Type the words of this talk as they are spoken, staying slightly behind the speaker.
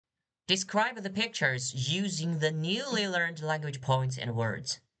Describe the pictures using the newly learned language points and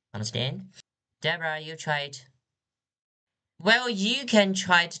words. Understand? Deborah, you try it. Well, you can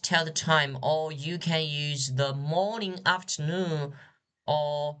try to tell the time, or you can use the morning, afternoon,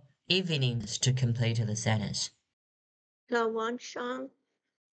 or evenings to complete the sentence. 早上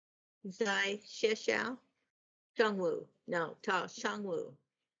在学校，上午 no 到上午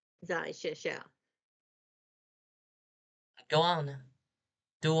在学校。Go on.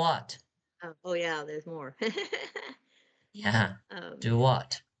 Do what? Oh yeah, there's more. Yeah. Do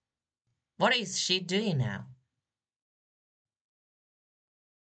what? What is she doing now?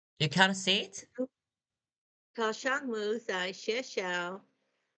 You can't see it? 到上午在学校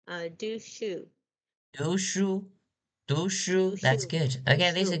读书。读书. That's 读书 good. 读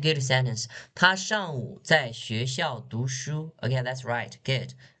Okay, this is a 书 good sentence. 他上午在学校读书. Okay, that's right.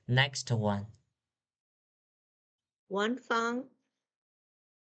 Good. Next one. 晚上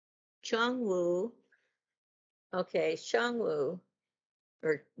上午 okay 上午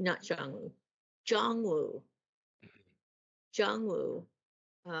or not 上午中午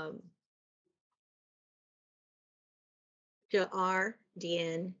12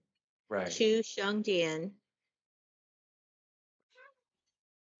点 Right. 去商店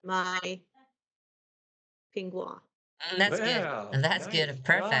买苹果。That's Wow, good. That's nice good.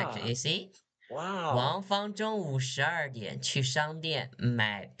 Perfect. job. You see? Wow. 王芳中午12点去商店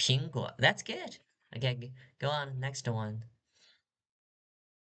买苹果. That's good. Okay, go on. Next one.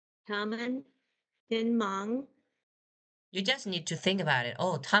 他们很忙 You just need to think about it.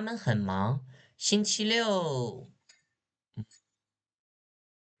 哦，他们很忙。星期六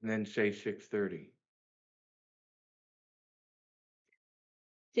And then say 6:30.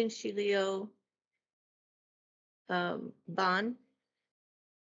 星期六班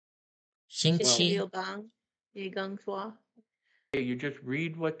星星期期六班你刚说 Okay, you just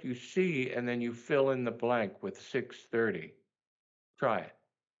read what you see and then you fill in the blank with 6:30. Try it.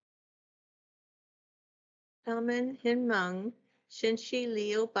 他们很忙星期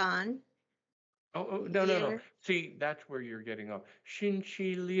六班 No. Yeah. See, that's where you're getting off. 星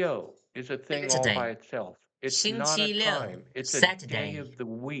期六 is a thing all Saturday. by itself. It's 星 not 期 a 六 time. It's a day Saturday. of the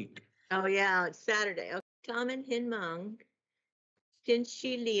week. Oh yeah, it's Saturday. Okay. 他们很忙星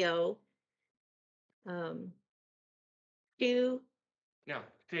期六去 Now,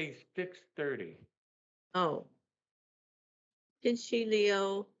 say 6:30. oh 星期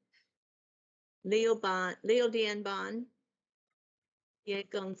六点班也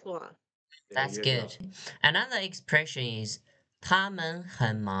工作 There That's you good. go. Another expression is 他们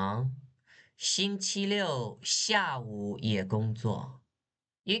很忙。星期六下午也工作.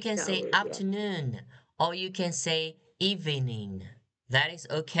 You can say 下午也 afternoon or you can say evening. That is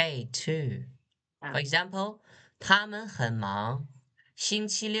okay too. For example, 他们很忙，星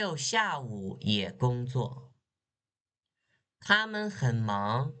期六下午也工作。他们很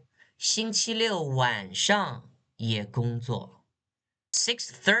忙，星期六晚上也工作。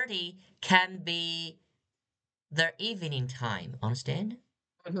6:30 can be the evening time, understand?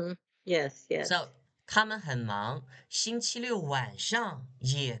 Yes. So 他们很忙，星期六晚上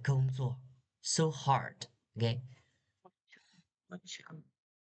也工作。So hard, okay?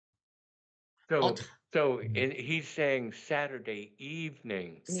 He's saying Saturday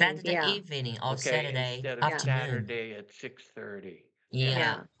evening, Saturday Yeah. evening or okay, Saturday instead of afternoon. Saturday at 6:30.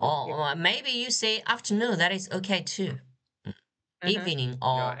 Yeah. Or maybe you say afternoon. That is okay too. Evening No,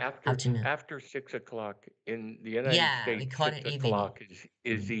 or afternoon. after 6 o'clock in the United Yeah, we States, call 6 it evening. o'clock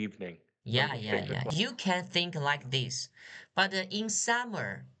is evening. Yeah. 6 o'clock. You can think like this, but in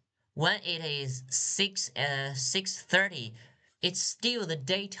summer, when it is 6:30, it's still the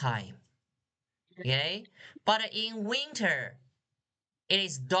daytime. Okay, but in winter, it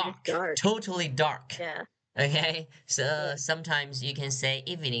is dark, dark. totally dark. Yeah. Okay, so sometimes you can say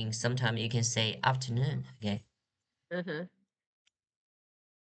evening, sometimes you can say afternoon. Okay,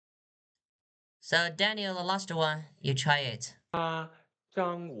 so Daniel, the last one, you try it. 他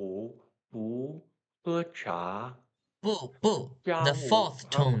上午不喝茶，不 下 the 午 fourth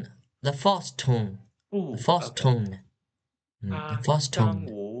tone, the fourth tone, the 不 fourth OK， tone, the 他 fourth 上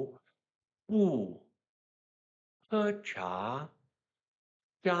tone. 午不喝茶，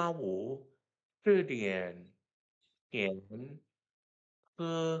下午4点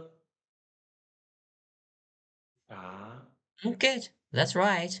喝茶。Good, that's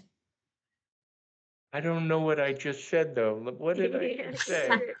right. I don't know what I just said though. What did I just say?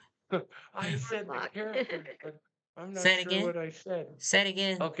 I said the Fuck. characters, but I'm not Say it sure again. what I said. Say it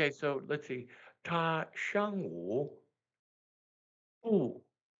again. Okay, so let's see. 他上午不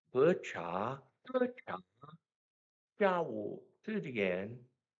喝茶，下午4点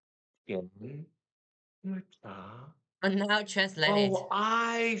点喝茶. And now translate Oh, it.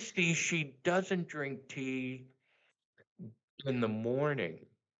 I see. She doesn't drink tea in the morning.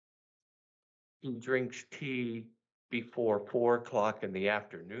 She drinks tea before 4 o'clock in the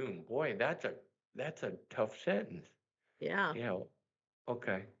afternoon. Boy, that's a tough sentence. Yeah, Yeah.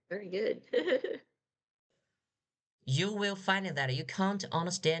 Okay. very good. You will find that you can't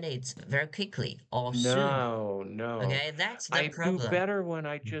understand it very quickly or soon. No. Okay, that's the I do problem. better when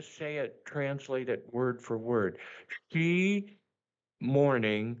I just say it, translate it word for word. She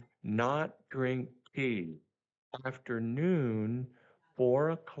morning, not drink tea. Afternoon, 4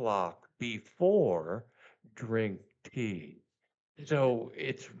 o'clock before drink tea. So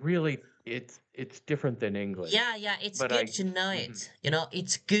it's really it's different than English. Yeah, it's But good I to know mhm, it.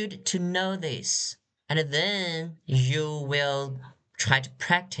 It's good to know this. And then you will try to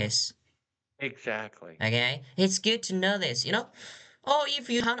practice. exactly. Okay? It's good to know this. Or if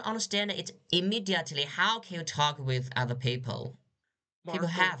you can't understand it immediately, how can you talk with other people? People Marco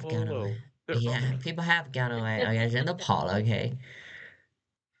have gone away. Polo. Yeah, people have gone away. Okay, 人都跑了. Okay.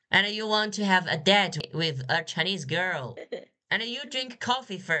 And you want to have a date with a Chinese girl. And you drink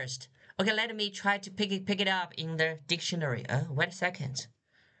coffee first. Okay, let me try to pick it up in the dictionary. Wait a second.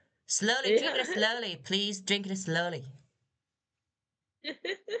 Slowly, drink Yeah. it slowly. Please drink it slowly.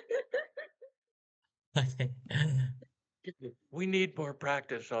 Okay. We need more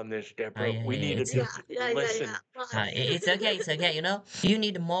practice on this, Oh, Deborah. yeah, We yeah, need to it's Yeah, just yeah. listen. Lots. it's okay, it's okay. You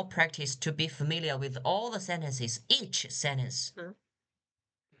need more practice to be familiar with all the sentences, each sentence. Huh?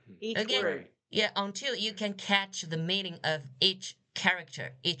 Each Okay, word. Right. yeah, until you can catch the meaning of each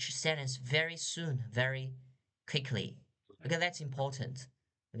character, each sentence very soon, very quickly. Okay, that's important.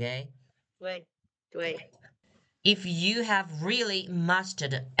 Okay. Wait. If you have really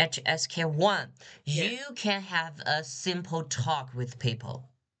mastered HSK1, Yeah. you can have a simple talk with people.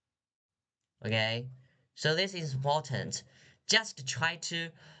 Okay, so this is important. Just try to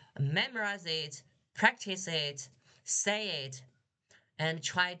memorize it, practice it, say it, and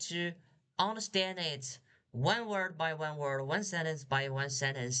try to understand it one word by one word, one sentence by one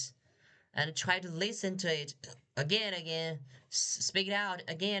sentence, and try to listen to it again and again, speak it out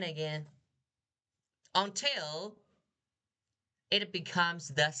again and again until it becomes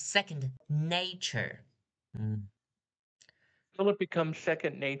the second nature. Mm. Till it becomes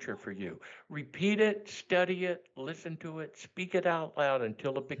second nature for you. Repeat it, study it, listen to it, speak it out loud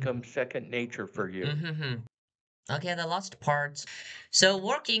until it becomes second nature for you. Mm-hmm. Okay, the last part. So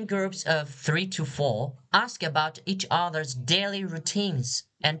work in groups of 3 to 4. Ask about each other's daily routines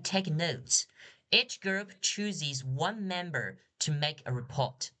and take notes. Each group chooses one member to make a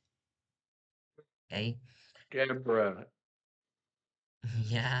report. Okay. Deborah,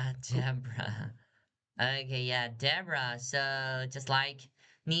 Yeah, Deborah. Okay, yeah, Deborah. So just like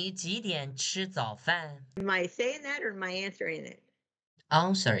你几点吃早饭? Am I saying that or am I answering it?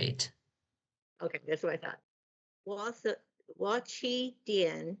 Answer it. Okay, that's what I thought. 我7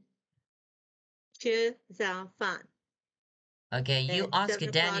点吃早饭. Okay, you At ask 7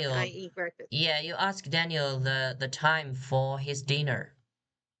 o'clock, I Daniel. eat breakfast. Yeah, you ask Daniel the time for his dinner.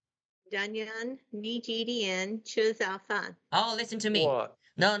 Danyan, 你几点吃早饭? Oh, listen to me. what?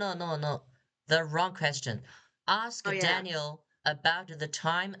 No. The wrong question. Ask Oh, yeah. Daniel about the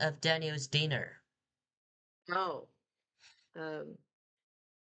time of Daniel's dinner. Oh, um,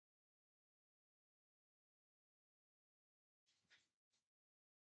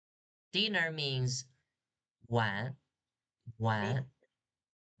 Dinner means 晚哎，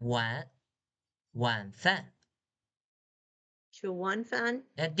晚饭. 吃晚饭.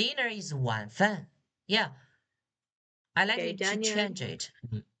 Dinner is 晚饭. Yeah, I like Okay, you to Danyan, change it.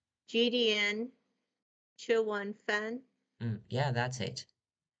 几点吃晚饭? Yeah, that's it.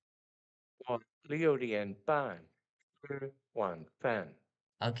 我6点半吃晚饭.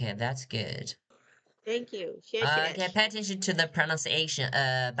 Okay, that's good. Thank you. Okay, 谢谢. pay attention to the pronunciation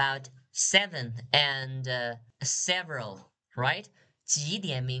about seven and several, right? 几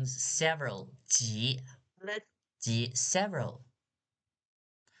点 means several. 几 Let's, several.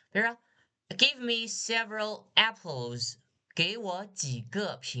 比如说 give me several apples. 给我几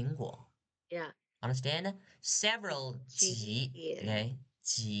个苹果. yeah. Understand? Several 几 几点? okay?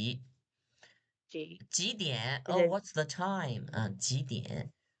 几 G. 几点 And Oh, then what's the time? 几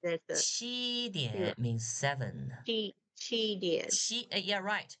点 there's the 七点 zero. means seven. 七点. Yeah,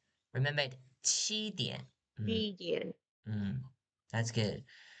 right. Remember it. 七点. G. That's good.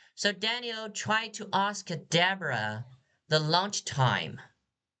 So Daniel tried to ask Deborah the lunch time.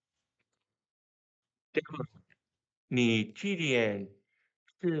 Deborah, 你几点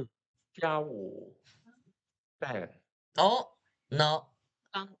吃下午饭? Oh, no.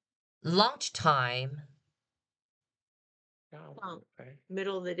 lunchtime.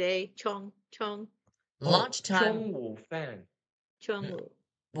 Middle of the day, 中 Lunchtime. 中午饭. 中午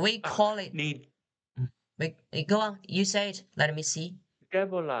We call it. 你 Go on. You say it. Let me see.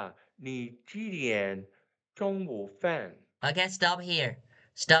 Deborah, 你几点中午饭? Okay, stop here.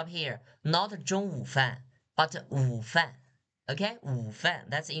 Stop here. Not 中午饭, but 午饭. Okay, 午饭.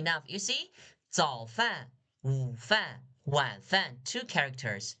 That's enough. You see? 早饭, 午饭, 晚饭. Two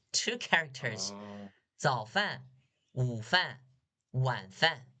characters. Two characters. 早饭, 午饭, 晚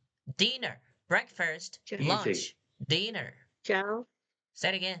饭. Dinner, breakfast, lunch, dinner. 早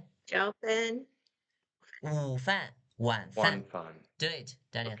Say it again. 早饭 午饭, 晚饭. 晚饭. Do it,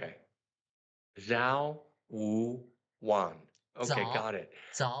 Daniel. Okay. 早午晚. Okay, 早 got it.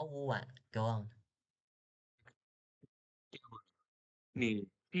 早午晚. Go on. 你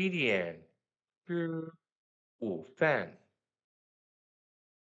几点吃午饭?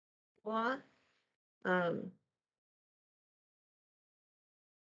 我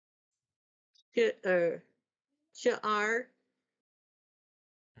12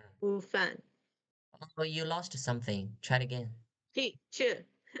午饭 Oh, you lost something. Try it again. 吃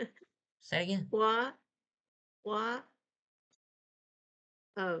Say it again. 我12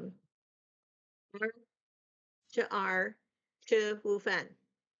吃午饭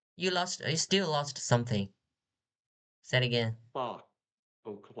You still lost something. Say it again.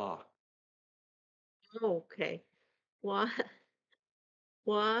 O'clock. Okay. 我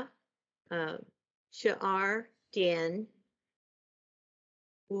12点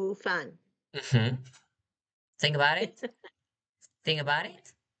午饭 Think about it. Think about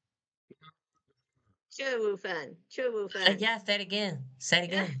it. 吃午饭 Yeah, say it again. Say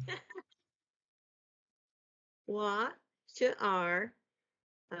it again. 我12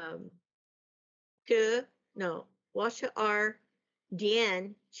吃 no 我12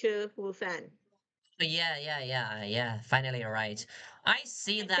点吃午饭 Yeah. Finally, you're right. I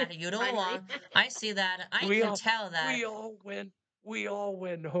see that you don't want. I see that. I We can all- tell that. We all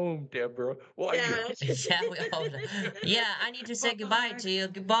went home, Deborah. Why Yeah. Yeah, we all. Yeah, I need to say goodbye to you.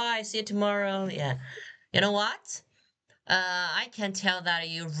 Goodbye. See you tomorrow. Yeah. You know what? I can tell that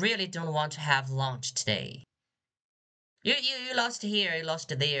you really don't want to have lunch today. You lost here. You lost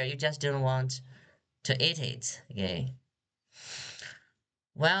there. You just don't want to eat it. Okay.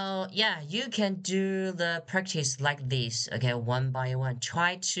 Well, yeah, you can do the practice like this, okay, one by one.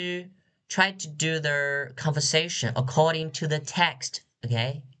 Try to do the conversation according to the text,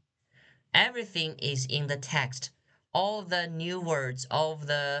 okay? Everything is in the text. All the new words, all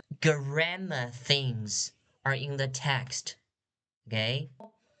the grammar things are in the text, okay?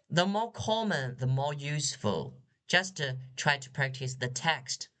 The more common, the more useful. Just try to practice the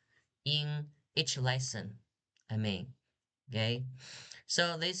text in each lesson. Okay?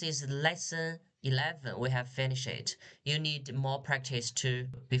 So this is lesson 11. We have finished it. You need more practice to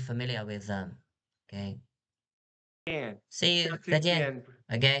be familiar with them. Okay. See you. 再见。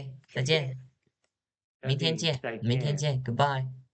Okay. 再见。明天见。明天见。Goodbye.